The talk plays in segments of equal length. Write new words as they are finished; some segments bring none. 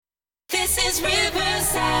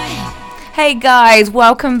Hey guys,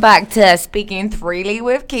 welcome back to Speaking Freely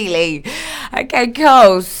with Keeley. Okay,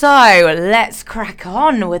 cool. So let's crack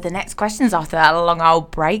on with the next questions after that long old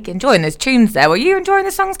break. Enjoying those tunes there. Were you enjoying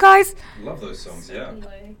the songs, guys? Love those songs, yeah.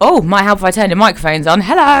 Oh, might help if I turn the microphones on.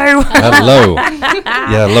 Hello. Hello.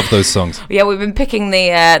 Yeah, I love those songs. Yeah, we've been picking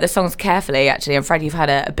the songs carefully, actually. And Fred, you've had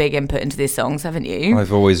a big input into these songs, haven't you?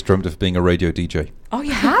 I've always dreamt of being a radio DJ. Oh,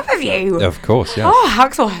 you have you? Of course, yeah. Oh,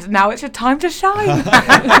 Axel, now it's your time to shine.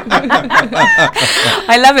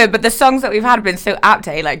 I love it, but the songs that we've had have been so apt,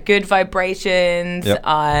 like Good Vibrations. Yep.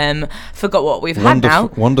 Forgot what we've had now.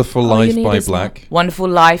 Wonderful Life by Black. Wonderful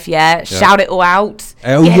Life, yeah. Shout It All Out.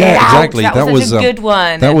 Oh, Get yeah, It Out. exactly. That was a good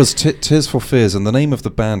one. That was Tears for Fears, and the name of the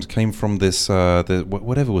band came from this,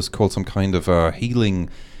 whatever was called, some kind of healing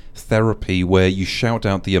therapy where you shout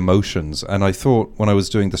out the emotions. And I thought, when I was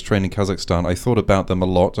doing this training in Kazakhstan, I thought about them a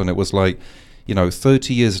lot, and it was like,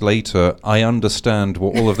 30 years later, I understand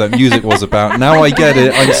what all of that music was about. Now I get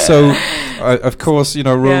it. I'm so, of course,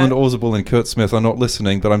 Roland Orzabal and Kurt Smith are not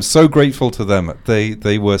listening, but I'm so grateful to them.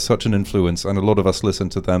 They were such an influence, and a lot of us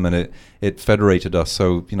listened to them, and it federated us.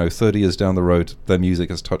 So, 30 years down the road, their music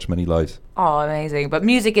has touched many lives. Oh, amazing. But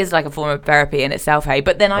music is like a form of therapy in itself, hey?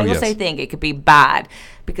 But then I also think it could be bad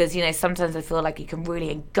because, sometimes I feel like you can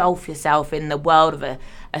really engulf yourself in the world of a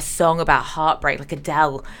song about heartbreak, like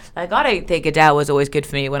Adele. Like, I don't think Adele was always good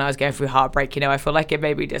for me when I was going through heartbreak, I feel like it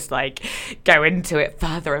made me just, go into it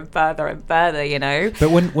further and further and further, But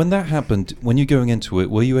when that happened, when you're going into it,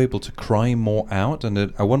 were you able to cry more out? And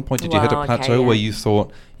at one point, did you hit a plateau where you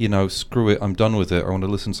thought, screw it, I'm done with it, I want to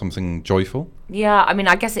listen to something joyful? Yeah, I mean,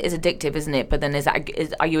 I guess it is addictive, isn't it? But then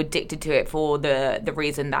are you addicted to it for the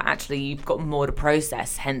reason that actually you've got more to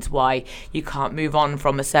process, hence why you can't move on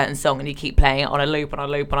from a certain song and you keep playing it on a loop, on a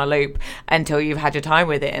loop, on a loop until you've had your time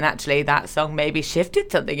with it, and actually that song maybe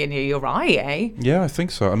shifted something in you. You're right, eh? Yeah, I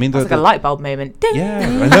think so. I mean, that's like a light bulb moment. Ding!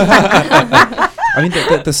 Yeah. I mean,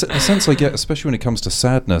 the sense I get, especially when it comes to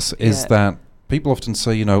sadness, is that people often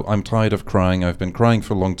say, I'm tired of crying. I've been crying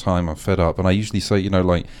for a long time. I'm fed up. And I usually say,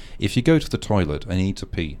 if you go to the toilet and you need to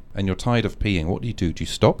pee and you're tired of peeing, what do? Do you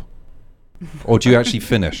stop? Or do you actually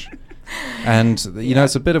finish? And,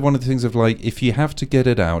 it's a bit of one of the things of if you have to get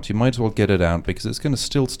it out, you might as well get it out because it's going to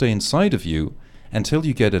still stay inside of you until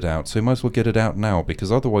you get it out. So you might as well get it out now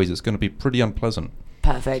because otherwise it's going to be pretty unpleasant.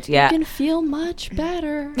 Perfect, yeah. You can feel much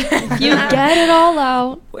better if you get it all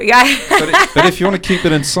out. Yeah. But if you want to keep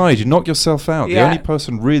it inside, you knock yourself out. Yeah. The only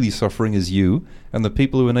person really suffering is you and the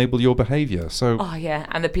people who enable your behaviour. So. Oh, yeah,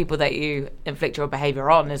 and the people that you inflict your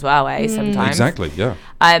behaviour on as well, sometimes. Exactly, yeah.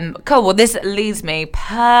 Cool, well, this leads me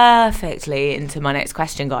perfectly into my next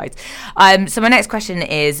question, guys. So my next question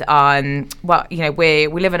is, we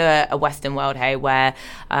live in a Western world, hey,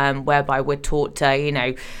 whereby we're taught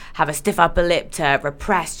to, have a stiff upper lip, to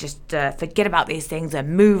repress, just forget about these things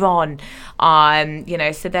and move on.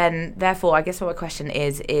 So then, therefore, I guess what my question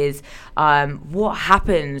is what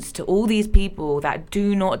happens to all these people that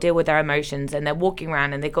do not deal with their emotions and they're walking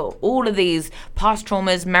around and they've got all of these past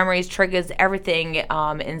traumas, memories, triggers, everything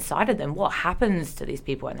inside of them? What happens to these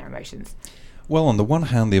people and their emotions? Well, on the one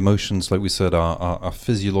hand, the emotions, like we said, are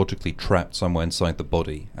physiologically trapped somewhere inside the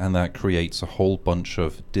body, and that creates a whole bunch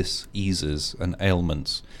of dis-eases and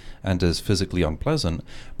ailments and is physically unpleasant.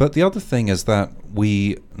 But the other thing is that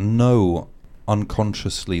we know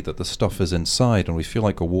unconsciously that the stuff is inside and we feel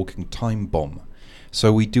like a walking time bomb.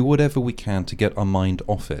 So we do whatever we can to get our mind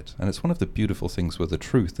off it. And it's one of the beautiful things with the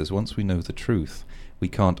truth is once we know the truth, we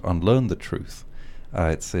can't unlearn the truth.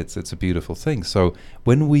 It's a beautiful thing. So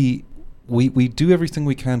when we do everything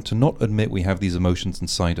we can to not admit we have these emotions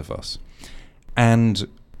inside of us, and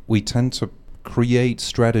we tend to create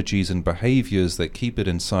strategies and behaviors that keep it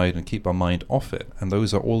inside and keep our mind off it. And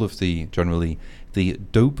those are all of generally the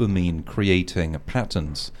dopamine creating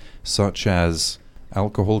patterns, such as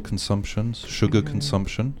alcohol consumption, sugar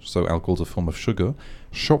consumption, so alcohol is a form of sugar,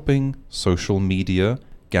 shopping, social media,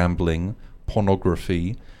 gambling,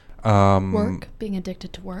 pornography, work, being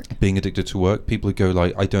addicted to work. People who go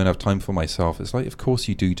I don't have time for myself. It's of course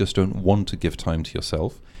you do, you just don't want to give time to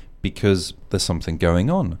yourself because there's something going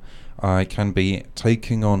on. It can be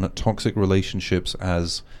taking on toxic relationships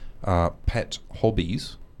as pet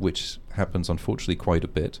hobbies, which happens unfortunately quite a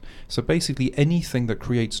bit. So basically anything that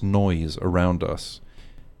creates noise around us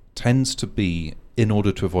tends to be in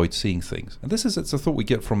order to avoid seeing things. And it's a thought we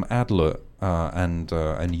get from Adler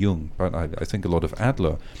and Jung, but I think a lot of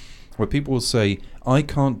Adler, where people will say, I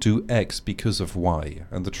can't do X because of Y.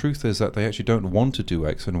 And the truth is that they actually don't want to do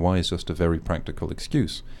X, and Y is just a very practical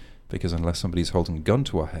excuse. Because unless somebody's holding a gun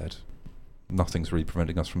to our head, nothing's really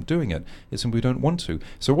preventing us from doing it. It's simply we don't want to.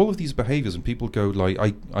 So all of these behaviors, and people go like,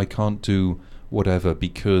 I can't do whatever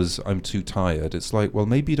because I'm too tired. It's like, well,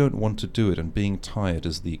 maybe you don't want to do it, and being tired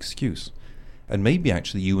is the excuse. And maybe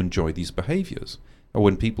actually you enjoy these behaviors. Or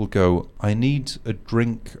when people go, I need a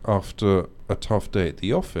drink after a tough day at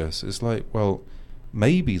the office, it's like, well,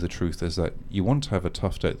 maybe the truth is that you want to have a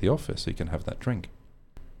tough day at the office so you can have that drink.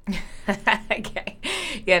 Okay.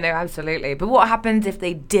 Yeah, no, absolutely. But what happens if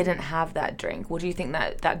they didn't have that drink? What do you think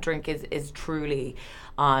that drink is truly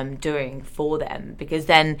doing for them? Because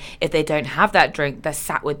then if they don't have that drink, they're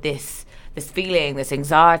sat with this feeling, this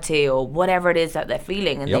anxiety, or whatever it is that they're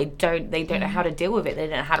feeling, and they don't know how to deal with it. They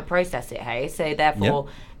don't know how to process it. Hey, so therefore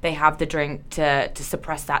they have the drink to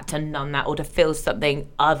suppress that, to numb that, or to feel something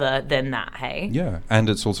other than that. Hey. Yeah, and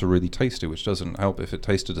it's also really tasty, which doesn't help. If it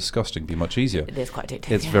tasted disgusting, it'd be much easier. It is quite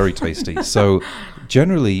tasty. It's very tasty. So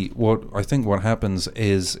generally, what happens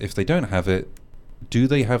is if they don't have it, do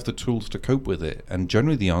they have the tools to cope with it? And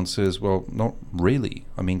generally the answer is, well, not really.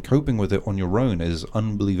 I mean, coping with it on your own is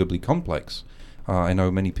unbelievably complex. I know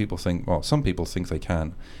many people think, well, some people think they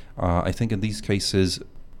can. I think in these cases,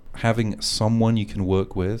 having someone you can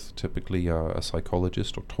work with, typically a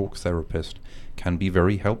psychologist or talk therapist, can be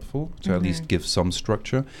very helpful to at least give some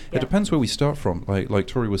structure. Yeah. It depends where we start from. Like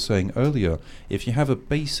Tori was saying earlier, if you have a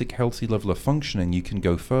basic healthy level of functioning, you can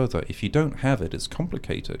go further. If you don't have it, it's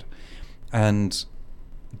complicated. And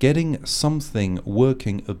getting something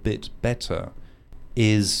working a bit better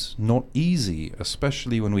is not easy,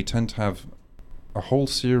 especially when we tend to have a whole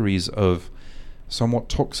series of somewhat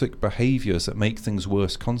toxic behaviors that make things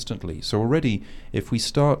worse constantly. So already, if we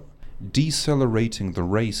start decelerating the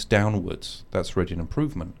race downwards, that's already an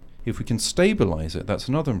improvement. If we can stabilize it, that's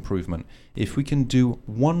another improvement. If we can do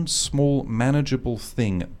one small manageable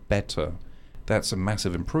thing better, that's a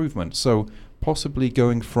massive improvement. So possibly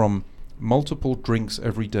going from multiple drinks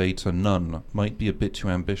every day to none might be a bit too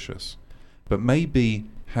ambitious, but maybe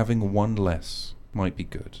having one less might be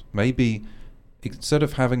good. Maybe instead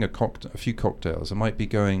of having a few cocktails, it might be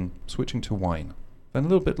switching to wine, then a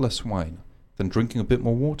little bit less wine, then drinking a bit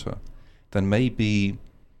more water, then maybe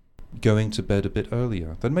going to bed a bit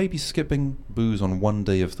earlier, then maybe skipping booze on one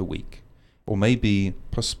day of the week, or maybe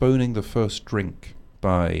postponing the first drink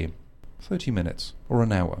by 30 minutes or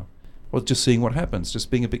an hour. Or just seeing what happens,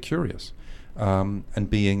 just being a bit curious. And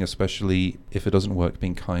being, especially if it doesn't work,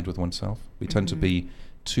 being kind with oneself. We tend to be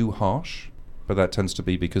too harsh, but that tends to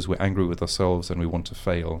be because we're angry with ourselves and we want to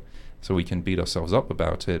fail. So we can beat ourselves up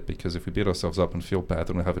about it, because if we beat ourselves up and feel bad,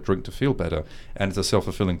 then we'll have a drink to feel better. And it's a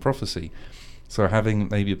self-fulfilling prophecy. So having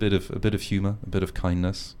maybe a bit of humor, a bit of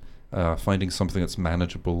kindness, finding something that's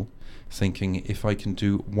manageable, thinking if I can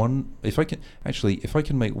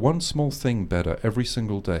make one small thing better every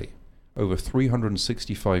single day, over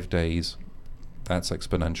 365 days, that's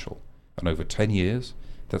exponential. And over 10 years,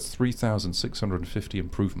 that's 3,650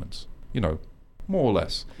 improvements. More or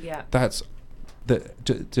less. Yeah. That's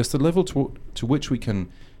just the level to which we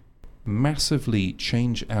can massively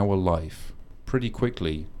change our life pretty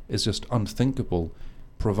quickly is just unthinkable,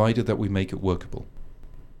 provided that we make it workable.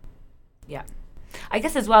 Yeah. I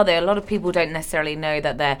guess as well, though, a lot of people don't necessarily know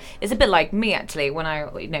that it's a bit like me, actually,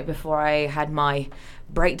 when before I had my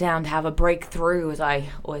breakdown to have a breakthrough, as I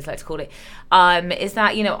always like to call it, is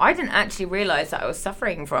that, I didn't actually realize that I was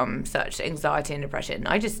suffering from such anxiety and depression.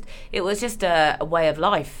 It was just a way of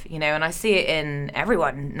life, and I see it in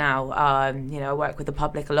everyone now. I work with the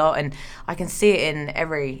public a lot, and I can see it in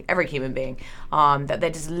every human being, that they're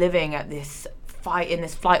just living at this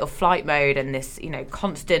flight or flight mode, and this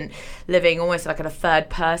constant living almost like in a third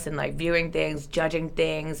person, like viewing things, judging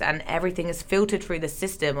things, and everything is filtered through the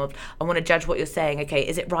system of, I want to judge what you're saying. Okay,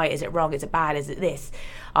 is it right, is it wrong, is it bad, is it this?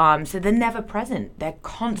 So they're never present. They're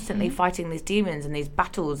constantly fighting these demons and these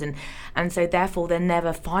battles, and so therefore they're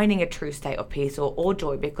never finding a true state of peace or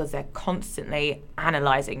joy, because they're constantly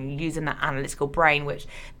analysing, using that analytical brain, which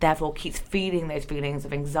therefore keeps feeding those feelings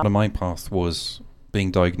of anxiety. My path was being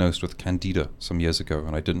diagnosed with candida some years ago,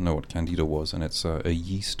 and I didn't know what candida was, and it's a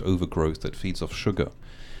yeast overgrowth that feeds off sugar.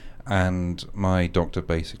 And my doctor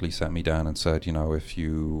basically sat me down and said,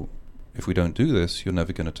 if we don't do this, you're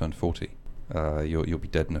never going to turn 40. You'll be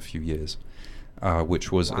dead in a few years, which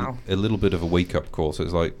was a little bit of a wake-up call. So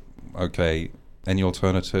it's like, okay, any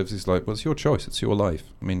alternatives? He's like, well, it's your choice, it's your life.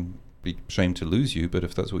 I mean, be ashamed to lose you, but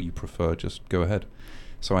if that's what you prefer, just go ahead.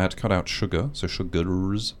 So I had to cut out sugar, so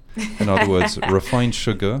sugars. In other words, refined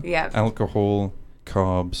sugar, alcohol,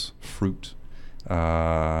 carbs, fruit,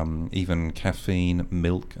 even caffeine,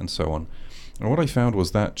 milk, and so on. And what I found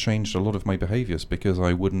was that changed a lot of my behaviors, because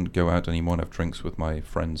I wouldn't go out anymore and have drinks with my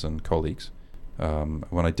friends and colleagues.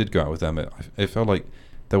 When I did go out with them, it felt like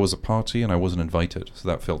there was a party and I wasn't invited, so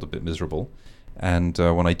that felt a bit miserable. And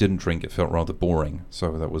when I didn't drink, it felt rather boring,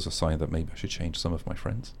 so that was a sign that maybe I should change some of my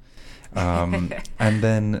friends. And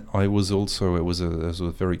then I was also, it was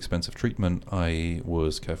a very expensive treatment. I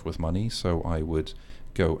was careful with money, so I would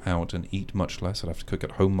go out and eat much less. I'd have to cook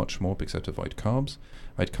at home much more because I had to avoid carbs.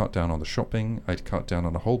 I'd cut down on the shopping. I'd cut down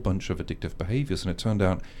on a whole bunch of addictive behaviors, and it turned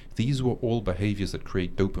out these were all behaviors that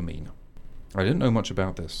create dopamine. I didn't know much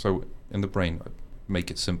about this, so in the brain,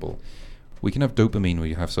 make it simple. We can have dopamine where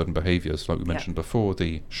you have certain behaviors, like we mentioned before,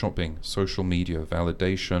 the shopping, social media,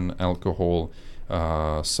 validation, alcohol,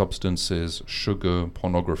 substances, sugar,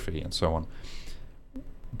 pornography, and so on.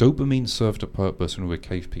 Dopamine served a purpose when we were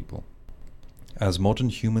cave people. As modern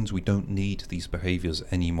humans, we don't need these behaviors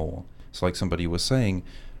anymore. It's like somebody was saying,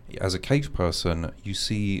 as a cave person, you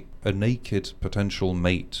see a naked potential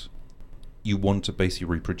mate, you want to basically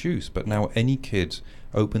reproduce. But now any kid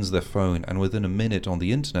opens their phone and within a minute on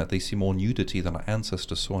the internet, they see more nudity than our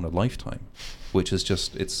ancestors saw in a lifetime, which is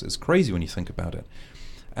just, it's crazy when you think about it.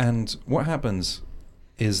 And what happens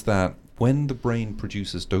is that when the brain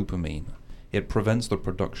produces dopamine, it prevents the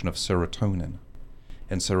production of serotonin.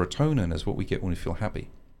 And serotonin is what we get when we feel happy.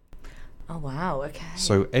 Oh, wow, okay.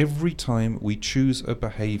 So every time we choose a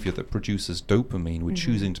behavior that produces dopamine, we're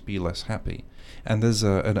choosing to be less happy. And there's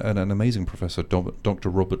an amazing professor, Dr.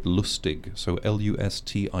 Robert Lustig, so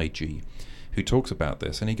Lustig, who talks about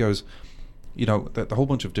this. And he goes, you know, the whole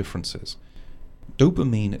bunch of differences.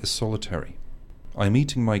 Dopamine is solitary. I'm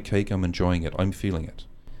eating my cake, I'm enjoying it, I'm feeling it.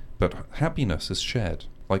 But happiness is shared.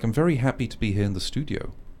 Like, I'm very happy to be here in the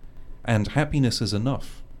studio. And happiness is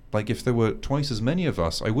enough. Like, if there were twice as many of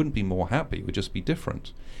us, I wouldn't be more happy. It would just be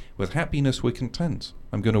different. With happiness, we're content.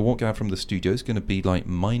 I'm going to walk out from the studio. It's going to be, like,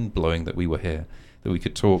 mind-blowing that we were here, that we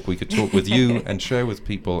could talk with you and share with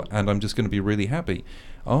people, and I'm just going to be really happy.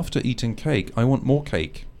 After eating cake, I want more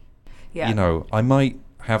cake. Yeah. You know, I might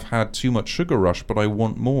have had too much sugar rush, but I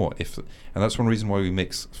want more. And that's one reason why we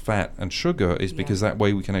mix fat and sugar, is because that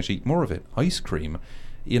way we can actually eat more of it. Ice cream,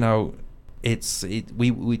 you know,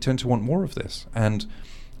 we tend to want more of this. And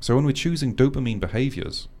so when we're choosing dopamine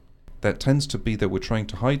behaviors, that tends to be that we're trying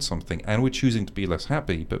to hide something and we're choosing to be less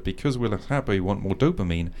happy. But because we're less happy, we want more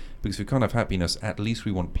dopamine. Because if we can't have happiness, at least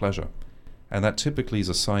we want pleasure. And that typically is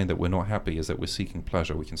a sign that we're not happy, is that we're seeking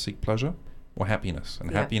pleasure. We can seek pleasure or happiness. And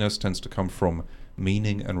happiness tends to come from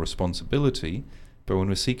meaning and responsibility. But when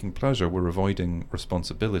we're seeking pleasure, we're avoiding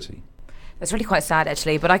responsibility. It's really quite sad,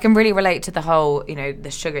 actually, but I can really relate to the whole, you know, the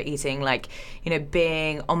sugar eating, like, you know,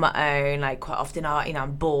 being on my own. Like, quite often,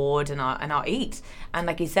 I'm bored and I'll eat. And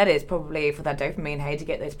like you said, it's probably for that dopamine, hey, to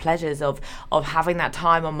get those pleasures of having that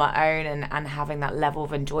time on my own and having that level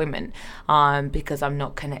of enjoyment, because I'm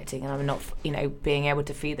not connecting and I'm not, you know, being able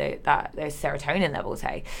to feed those serotonin levels,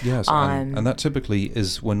 hey. Yes, and that typically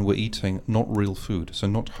is when we're eating not real food, so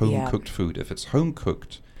not home-cooked food. If it's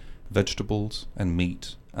home-cooked, vegetables and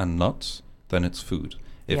meat and nuts, then it's food.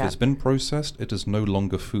 If it's been processed, it is no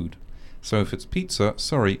longer food. So if it's pizza,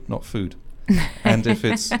 sorry, not food. And if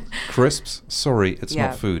it's crisps, sorry, it's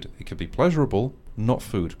not food. It could be pleasurable, not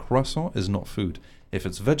food. Croissant is not food. If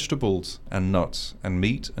it's vegetables and nuts and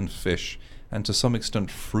meat and fish, and to some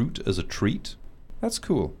extent fruit as a treat, that's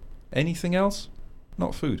cool. Anything else?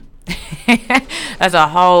 Not food. That's a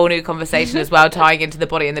whole new conversation as well, tying into the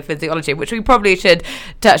body and the physiology, which we probably should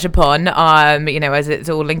touch upon, you know, as it's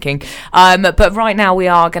all linking. But right now we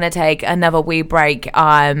are going to take another wee break,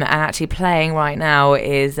 and actually playing right now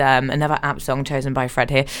is another app song chosen by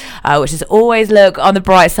Fred here, which is Always Look on the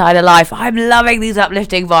Bright Side of Life. I'm loving these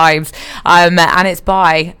uplifting vibes, and it's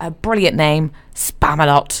by a brilliant name,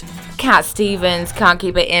 Spamalot. Cat Stevens, Can't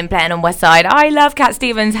Keep It In, playing on West Side. I love Cat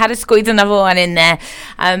Stevens, had to squeeze another one in there.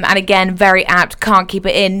 And again, very apt, Can't Keep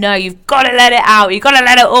It In. No, you've got to let it out. You've got to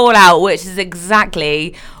let it all out, which is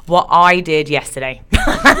exactly what I did yesterday.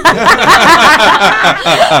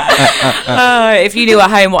 If you knew at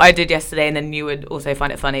home what I did yesterday, and then you would also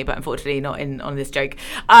find it funny, but unfortunately not on this joke.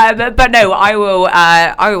 But no, I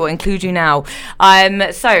will include you now.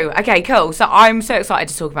 So okay, cool. So I'm so excited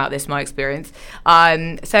to talk about this, my experience.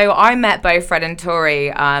 So I met both Fred and Tori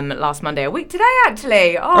last Monday, a week today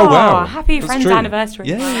actually. Oh wow! Happy That's friends true. Anniversary!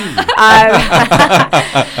 Yay!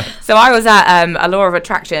 So I was at a Law of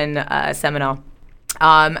Attraction seminar.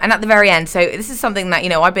 And at the very end, so this is something that, you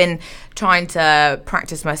know, I've been trying to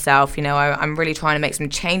practice myself. You know, I'm really trying to make some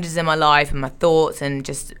changes in my life and my thoughts and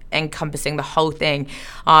just encompassing the whole thing.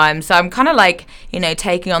 So I'm kind of like,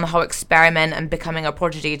 taking on the whole experiment and becoming a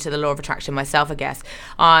prodigy to the law of attraction myself, I guess.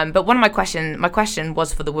 But one of my question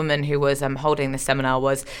was for the woman who was holding the seminar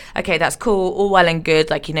was, okay, that's cool, all well and good.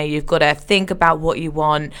 Like, you've got to think about what you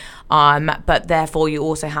want, but therefore you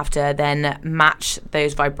also have to then match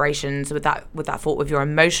those vibrations with that thought with your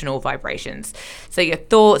emotional vibrations. So your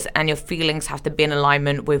thoughts and your feelings have to be in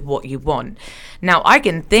alignment with what you want. Now, I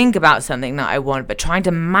can think about something that I want, but trying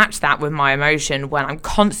to match that with my emotion when I'm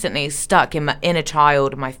constantly stuck in my inner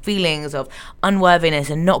child, my feelings of unworthiness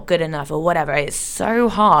and not good enough or whatever, it's so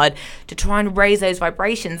hard to try and raise those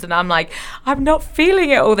vibrations. And I'm like, I'm not feeling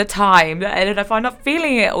it all the time. And if I'm not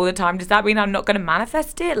feeling it all the time, does that mean I'm not going to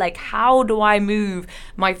manifest it? Like, how do I move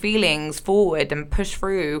my feelings forward and push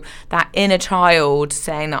through that inner child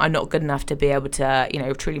saying that I'm not good enough to be able to,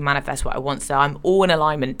 truly manifest what I want? So I'm all in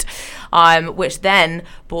alignment, which then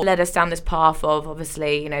led us down this path of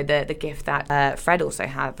obviously, the gift that Fred also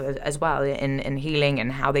have as well in healing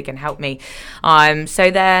and how they can help me.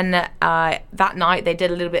 So then that night they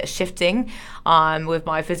did a little bit of shifting with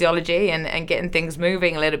my physiology and getting things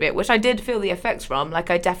moving a little bit, which I did feel the effects from. Like,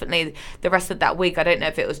 I definitely, the rest of that week, I don't know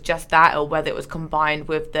if it was just that or whether it was combined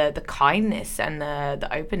with the kindness and the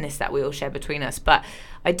openness that we all share between us, but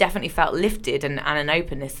I definitely felt lifted and an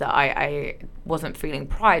openness that I wasn't feeling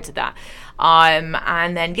prior to that.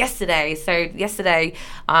 And then yesterday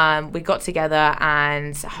we got together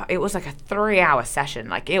and it was like a 3-hour session.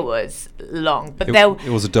 Like, it was long, but it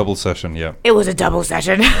was a double session. Yeah, it was a double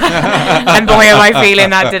session. And boy, am I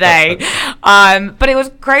feeling that today. But it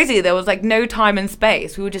was crazy. There was like no time and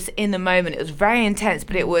space. We were just in the moment. It was very intense,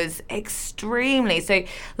 but it was extremely, so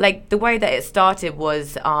like the way that it started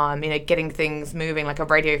was, getting things moving, like a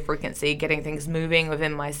radio frequency, getting things moving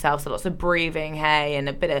within myself. So lots of breathing, hey, and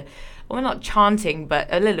a bit of, well, not chanting, but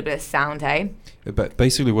a little bit of sound, hey. But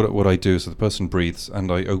basically what I do is the person breathes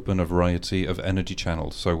and I open a variety of energy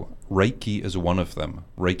channels. So Reiki is one of them.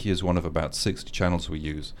 Reiki is one of about 60 channels we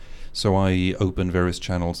use. So I open various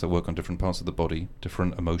channels that work on different parts of the body,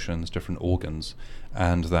 different emotions, different organs,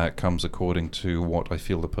 and that comes according to what I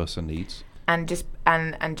feel the person needs. And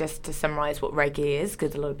just to summarize what Reiki is,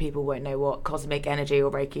 because a lot of people won't know what cosmic energy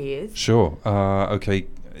or Reiki is. Sure. Okay.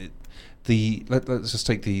 Let's just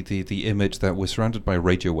take the image that we're surrounded by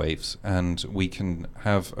radio waves, and we can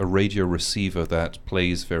have a radio receiver that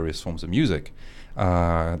plays various forms of music.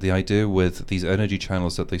 The idea with these energy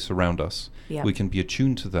channels that they surround us, yep, we can be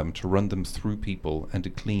attuned to them to run them through people, and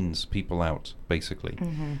it cleans people out, basically.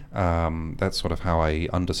 Mm-hmm. That's sort of how I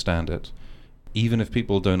understand it. Even if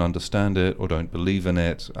people don't understand it or don't believe in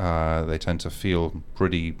it, they tend to feel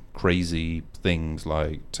pretty crazy things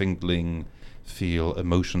like tingling, feel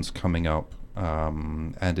emotions coming up,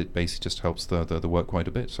 and it basically just helps the work quite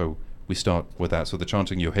a bit. So we start with that. So the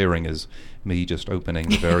chanting you're hearing is me just opening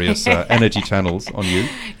the various energy channels on you.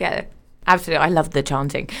 Yeah. Absolutely, I love the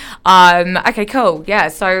chanting. Okay, cool. Yeah,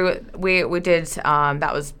 so we did.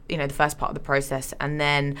 That was the first part of the process, and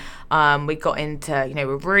then we got into we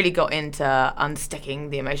really got into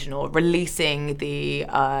unsticking the emotion or releasing the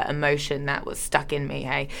emotion that was stuck in me.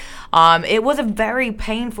 Hey, it was a very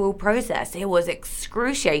painful process. It was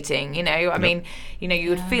excruciating. I mean, you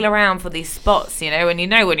would feel around for these spots. And when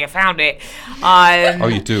you found it. Oh,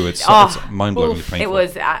 you do. It's mind-blowingly painful. It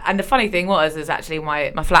was, and the funny thing was actually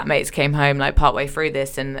my flatmates came home like partway through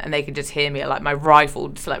this, and they could just hear me like my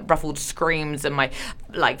ruffled screams and my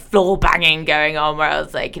like floor banging going on, where I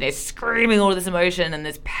was like screaming all this emotion and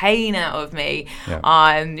this pain out of me.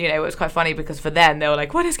 Yeah. It was quite funny because for them they were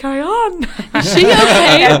like, what is going on? Is she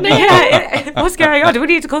okay? What's going on? Do we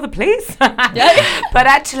need to call the police? But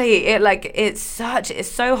actually it's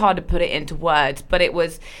so hard to put it into words, but it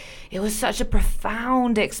was such a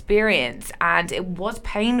profound experience, and it was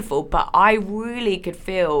painful, but I really could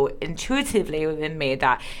feel intuitively within me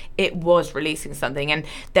that it was releasing something. And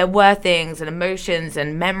there were things and emotions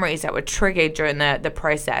and memories that were triggered during the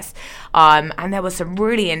process. And there were some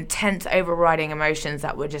really intense overriding emotions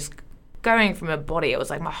that were just going from my body. It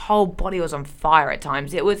was like my whole body was on fire at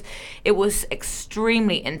times. It was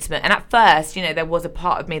extremely intimate. And at first, there was a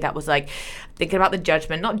part of me that was like thinking about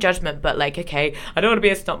the not judgment, but like, okay, I don't want to be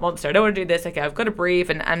a snot monster. I don't want to do this. Okay, I've got to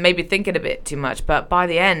breathe, and maybe thinking a bit too much. But by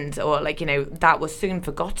the end, or that was soon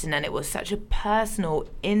forgotten, and it was such a personal,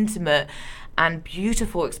 intimate and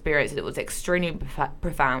beautiful experience. It was extremely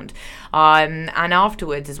profound. And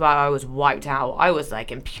afterwards as well, I was wiped out. I was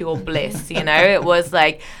like in pure bliss, It was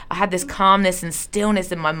like I had this calmness and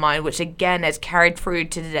stillness in my mind, which again has carried through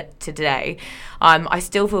to today. I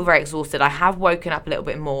still feel very exhausted. I have woken up a little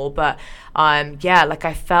bit more, but like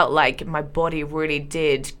I felt like my body really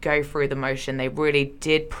did go through the motion. They really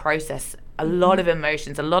did process a lot of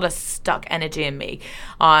emotions, a lot of stuck energy in me,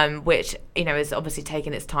 which, is obviously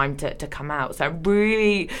taking its time to come out. So I'm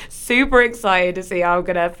really super excited to see how I'm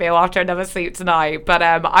going to feel after another sleep tonight. But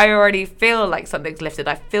I already feel like something's lifted.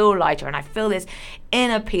 I feel lighter, and I feel this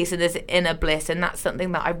inner peace and this inner bliss, and that's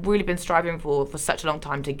something that I've really been striving for such a long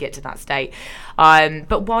time, to get to that state.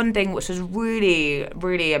 But one thing which was really,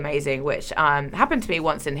 really amazing, which happened to me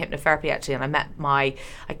once in hypnotherapy actually, and I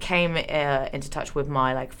came into touch with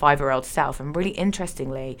my 5-year-old self, and really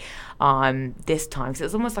interestingly, this time, so it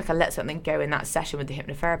was almost like I let something go in that session with the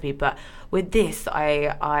hypnotherapy, but with this,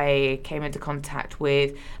 I came into contact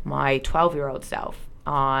with my 12-year-old self.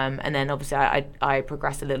 And then obviously I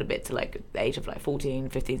progressed a little bit to the age of 14,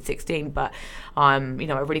 15, 16, but I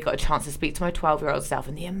really got a chance to speak to my 12-year-old self,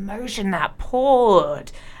 and the emotion that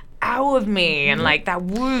poured out of me, and that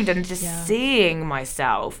wound, and just seeing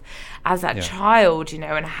myself as that child,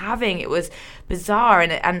 and having, it was bizarre,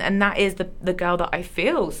 and that is the girl that I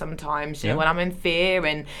feel sometimes, when I'm in fear,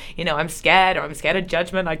 and I'm scared, or I'm scared of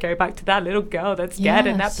judgment. I go back to that little girl that's scared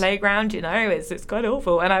in that playground. It's quite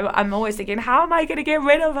awful, and I'm always thinking, how am I going to get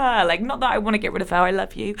rid of her? Not that I want to get rid of her, I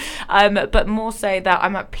love you, but more so that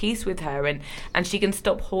I'm at peace with her, and she can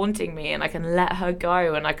stop haunting me, and I can let her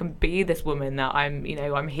go, and I can be this woman that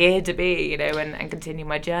I'm here to be, and continue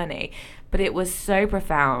my journey. But it was so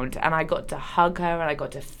profound, and I got to hug her, and I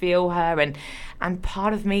got to feel her, and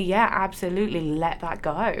part of me, absolutely let that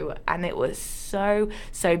go, and it was so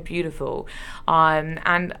beautiful.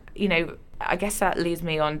 And I guess that leads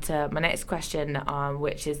me on to my next question,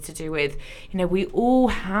 which is to do with, we all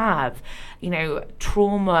have,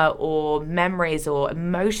 trauma or memories or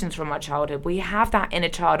emotions from our childhood. We have that inner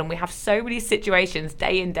child, and we have so many situations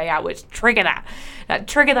day in, day out, which trigger that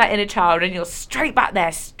inner child, and you're straight back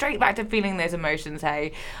to feeling those emotions,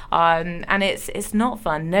 hey? And it's not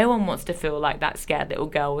fun. No one wants to feel like that scared little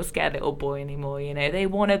girl or scared little boy anymore, They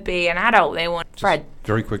want to be an adult. They want... Fred.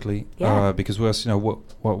 Very quickly, because we're,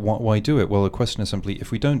 why do it? Well, the question is simply, if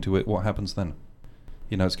we don't do it, what happens then?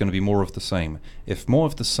 It's going to be more of the same. If more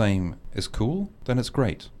of the same is cool, then it's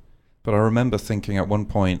great. But I remember thinking at one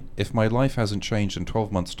point, if my life hasn't changed in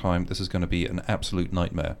 12 months' time, this is going to be an absolute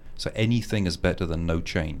nightmare. So anything is better than no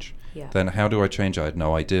change. Yeah. Then how do I change? I had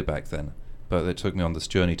no idea back then. But it took me on this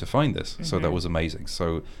journey to find this. So that was amazing.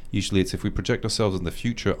 So usually it's, if we project ourselves in the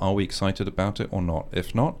future, are we excited about it or not?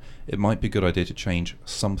 If not, it might be a good idea to change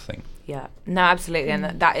something. Yeah, no, absolutely.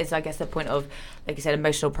 And that is, I guess, the point of, like you said,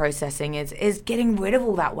 emotional processing is getting rid of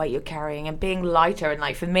all that weight you're carrying and being lighter.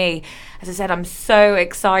 And for me, as I said, I'm so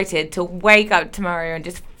excited to wake up tomorrow and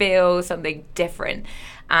just feel something different.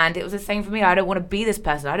 And it was the same for me. I don't want to be this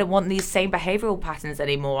person. I don't want these same behavioral patterns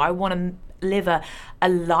anymore. I want to live a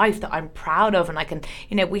life that I'm proud of, and I can,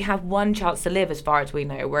 we have one chance to live as far as we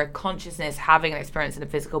know. We're a consciousness having an experience in a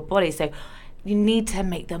physical body, so you need to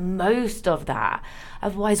make the most of that.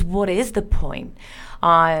 Otherwise, what is the point?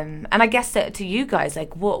 And I guess that to you guys,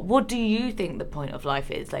 what do you think the point of life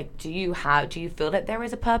is? Do you feel that there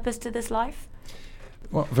is a purpose to this life?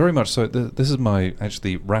 Well, very much so. This is my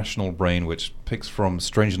actually rational brain, which picks from,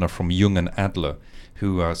 strange enough, from Jung and Adler,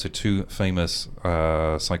 who are two famous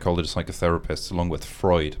psychologists, psychotherapists, along with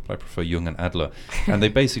Freud, but I prefer Jung and Adler. And they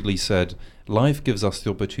basically said, life gives us the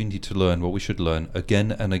opportunity to learn what we should learn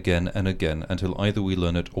again and again and again, until either we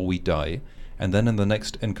learn it or we die. And then in the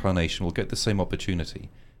next incarnation, we'll get the same opportunity.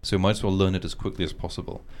 So we might as well learn it as quickly as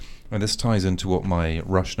possible. And this ties into what my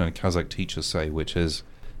Russian and Kazakh teachers say, which is,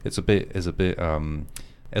 it's a bit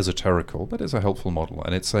esoterical, but it's a helpful model.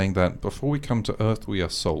 And it's saying that before we come to Earth, we are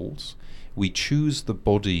souls. We choose the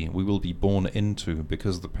body we will be born into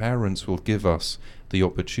because the parents will give us the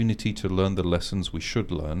opportunity to learn the lessons we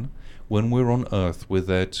should learn. When we're on Earth, we're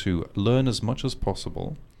there to learn as much as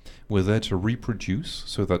possible. We're there to reproduce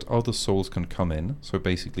so that other souls can come in, so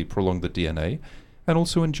basically prolong the DNA, and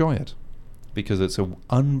also enjoy it. Because it's an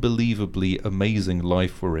unbelievably amazing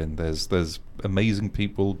life we're in. There's amazing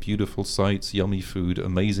people, beautiful sights, yummy food,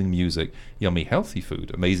 amazing music, yummy healthy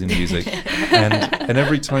food, amazing music, and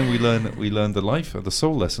every time we learn the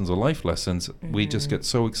soul lessons or life lessons, we just get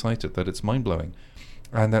so excited that it's mind blowing.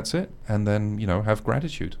 And that's it. And then, have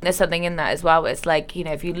gratitude. There's something in that as well. It's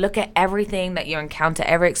if you look at everything that you encounter,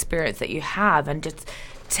 every experience that you have, and just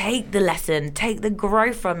take the lesson, take the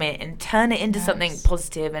growth from it, and turn it into something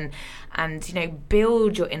positive, and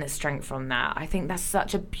build your inner strength from that. I think that's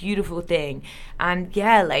such a beautiful thing. And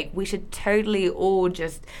we should totally all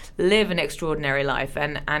just live an extraordinary life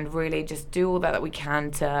and really just do all that we can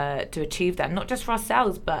to achieve that, not just for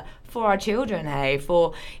ourselves, but for our children,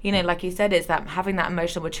 for, like you said, it's that having that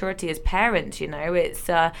emotional maturity as parents, it's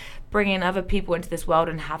bringing other people into this world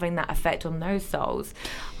and having that effect on those souls.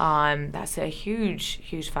 That's a huge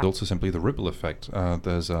factor. Also simply the ripple effect.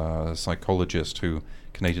 There's a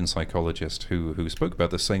Canadian psychologist who spoke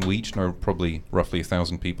about this, saying we each know probably roughly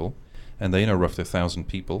 1,000 people, and they know roughly 1,000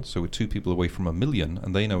 people, so we're 2 people away from 1 million,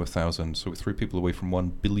 and they know 1,000, so we're 3 people away from 1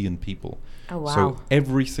 billion people. Oh, wow. So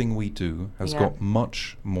everything we do has got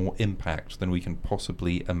much more impact than we can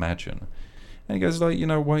possibly imagine. And he goes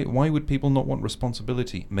why would people not want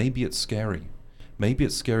responsibility? Maybe it's scary. Maybe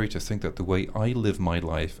it's scary to think that the way I live my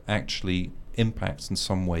life actually impacts in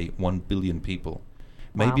some way 1 billion people.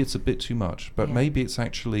 Maybe it's a bit too much, but maybe it's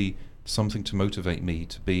actually something to motivate me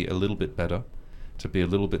to be a little bit better, to be a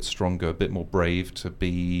little bit stronger, a bit more brave, to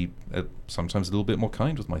be sometimes a little bit more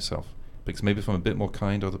kind with myself. Because maybe if I'm a bit more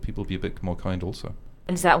kind, other people will be a bit more kind also.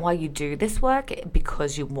 And is that why you do this work?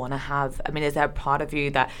 Because you want to have, is there a part of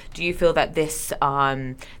you that, do you feel that this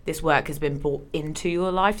work has been brought into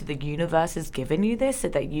your life, that the universe has given you this so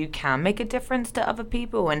that you can make a difference to other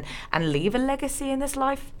people and leave a legacy in this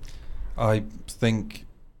life? I think,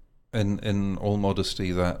 in all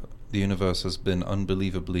modesty, that the universe has been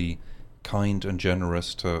unbelievably kind and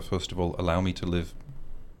generous to, first of all, allow me to live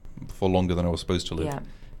for longer than I was supposed to live,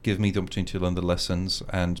 give me the opportunity to learn the lessons,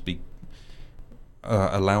 and give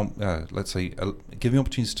me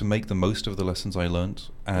opportunities to make the most of the lessons I learned,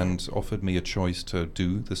 and offered me a choice to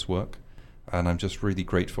do this work. And I'm just really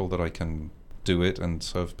grateful that I can do it and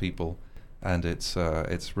serve people, and it's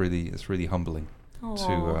really humbling.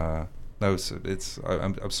 Aww.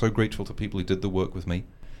 I'm so grateful to people who did the work with me.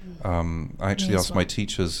 I actually asked my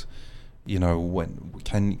teachers, when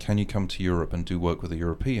can you come to Europe and do work with the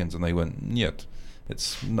Europeans? And they went, "Yet,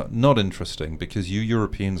 it's not interesting, because you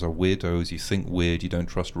Europeans are weirdos. You think weird. You don't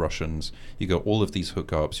trust Russians. You got all of these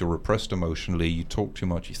hookups. You're repressed emotionally. You talk too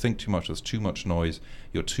much. You think too much. There's too much noise.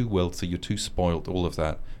 You're too wealthy. You're too spoiled. All of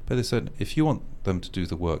that." But they said, if you want them to do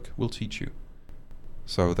the work, we'll teach you.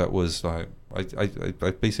 So that was I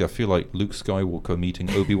basically feel like Luke Skywalker meeting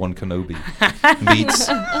Obi-Wan Kenobi meets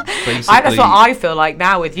basically. That's what I feel like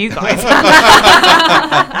now with you guys.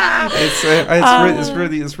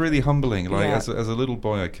 It's really humbling. As a little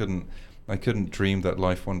boy, I couldn't dream that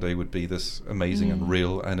life one day would be this amazing and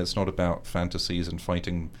real. And it's not about fantasies and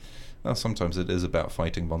fighting. Well, sometimes it is about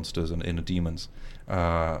fighting monsters and inner demons.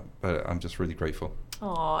 But I'm just really grateful.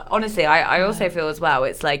 Oh, honestly, I also feel as well,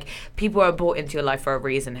 it's like people are brought into your life for a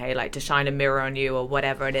reason, to shine a mirror on you or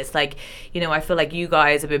whatever. And it's like, I feel like you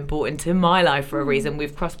guys have been brought into my life for a reason.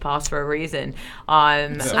 We've crossed paths for a reason.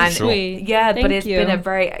 Sweet. Yeah, but it's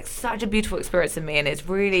been such a beautiful experience for me, and it's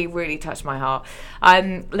really, really touched my heart.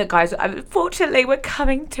 Look, guys, unfortunately, we're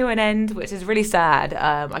coming to an end, which is really sad.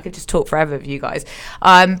 I could just talk forever with you guys.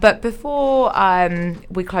 But before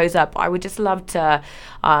we close up, I would just love to,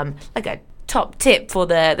 a top tip for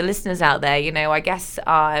the listeners out there, I guess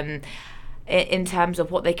in terms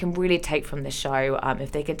of what they can really take from this show,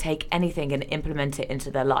 if they can take anything and implement it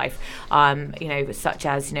into their life, such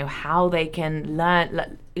as how they can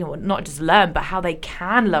learn, not just learn, but how they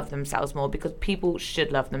can love themselves more, because people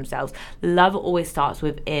should love themselves. Love always starts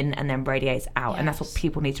within and then radiates out, and that's what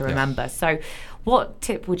people need to remember. So what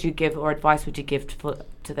tip would you give, or advice would you give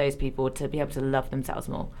to those people to be able to love themselves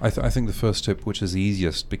more? I think the first tip, which is the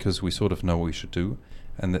easiest because we sort of know what we should do,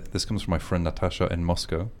 and this comes from my friend Natasha in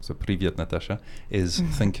Moscow, so Privyet Natasha, is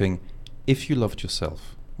thinking, if you loved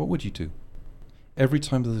yourself, what would you do? Every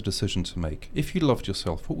time there's a decision to make, if you loved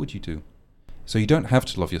yourself, what would you do? So you don't have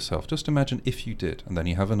to love yourself, just imagine if you did, and then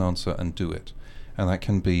you have an answer and do it. And that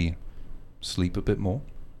can be sleep a bit more,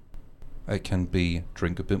 it can be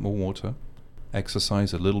drink a bit more water,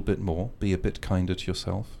 exercise a little bit more, be a bit kinder to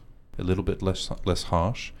yourself, a little bit less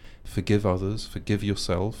harsh, forgive others, forgive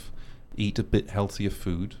yourself, eat a bit healthier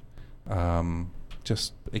food.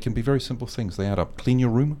 It can be very simple things, they add up. Clean your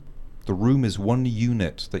room. The room is one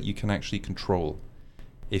unit that you can actually control.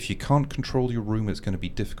 If you can't control your room, it's going to be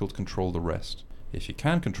difficult to control the rest. If you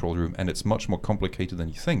can control your room, and it's much more complicated than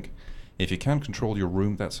you think, if you can control your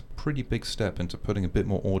room, that's a pretty big step into putting a bit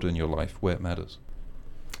more order in your life where it matters.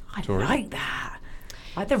 I like that.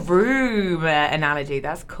 I like the room analogy.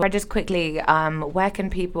 That's cool. Just quickly, where can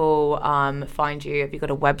people find you? Have you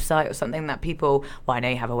got a website or something that people... Well, I know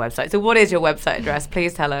you have a website. So what is your website address?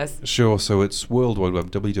 Please tell us. Sure. So it's World Wide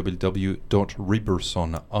Web, www.ribersson,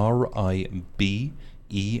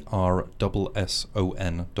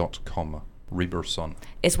 RIBERSSON.com. Ribersson.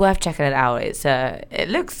 It's worth checking it out. It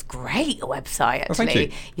looks great, a website, actually. Thank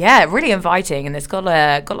you. Yeah, really inviting, and it's got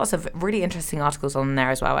lots of really interesting articles on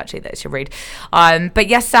there as well, actually, that you should read. But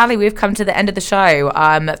yes, sadly, we've come to the end of the show.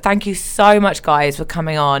 Thank you so much, guys, for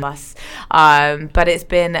coming on us. But it's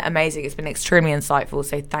been amazing. It's been extremely insightful.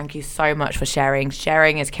 So thank you so much for sharing.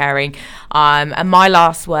 Sharing is caring. And my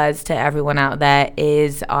last words to everyone out there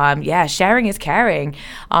is, sharing is caring.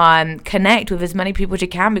 Connect with as many people as you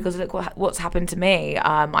can, because look what's happened to me.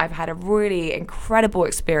 I've had a really incredible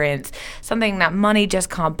experience, something that money just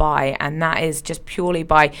can't buy, and that is just purely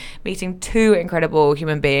by meeting two incredible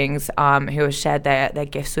human beings who have shared their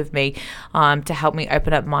gifts with me to help me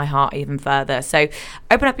open up my heart even further. So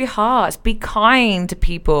open up your hearts, be kind to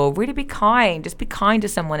people, really be kind, just be kind to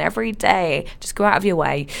someone every day, just go out of your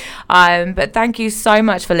way. But thank you so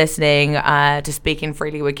much for listening to Speaking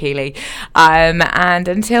Freely with Keeley, and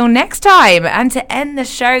until next time. And to end the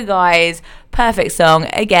show, guys, perfect song,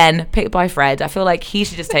 again, picked by Fred. I feel like he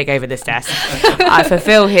should just take over this desk. I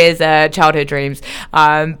fulfill his childhood dreams.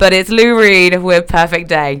 But it's Lou Reed with Perfect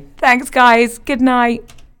Day. Thanks, guys. Good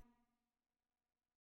night.